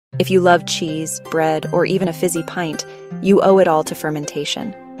If you love cheese, bread, or even a fizzy pint, you owe it all to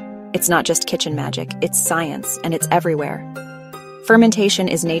fermentation. It's not just kitchen magic, it's science, and it's everywhere. Fermentation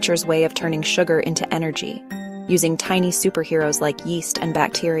is nature's way of turning sugar into energy, using tiny superheroes like yeast and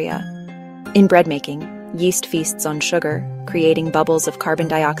bacteria. In bread making, yeast feasts on sugar, creating bubbles of carbon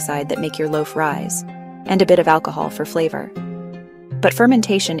dioxide that make your loaf rise, and a bit of alcohol for flavor. But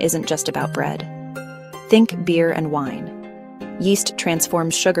fermentation isn't just about bread. Think beer and wine. Yeast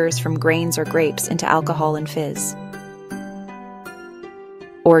transforms sugars from grains or grapes into alcohol and fizz.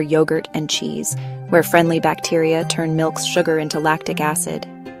 Or yogurt and cheese, where friendly bacteria turn milk's sugar into lactic acid,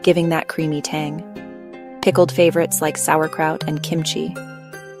 giving that creamy tang. Pickled favorites like sauerkraut and kimchi.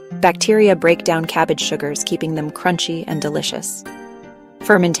 Bacteria break down cabbage sugars, keeping them crunchy and delicious.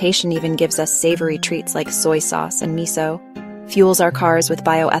 Fermentation even gives us savory treats like soy sauce and miso, fuels our cars with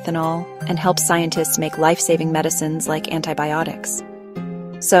bioethanol, and helps scientists make life-saving medicines like antibiotics.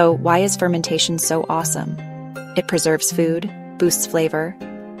 So, why is fermentation so awesome? It preserves food, boosts flavor,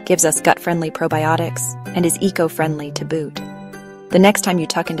 gives us gut-friendly probiotics, and is eco-friendly to boot. The next time you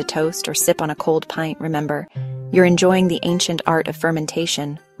tuck into toast or sip on a cold pint, remember, you're enjoying the ancient art of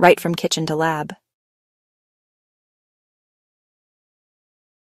fermentation, right from kitchen to lab.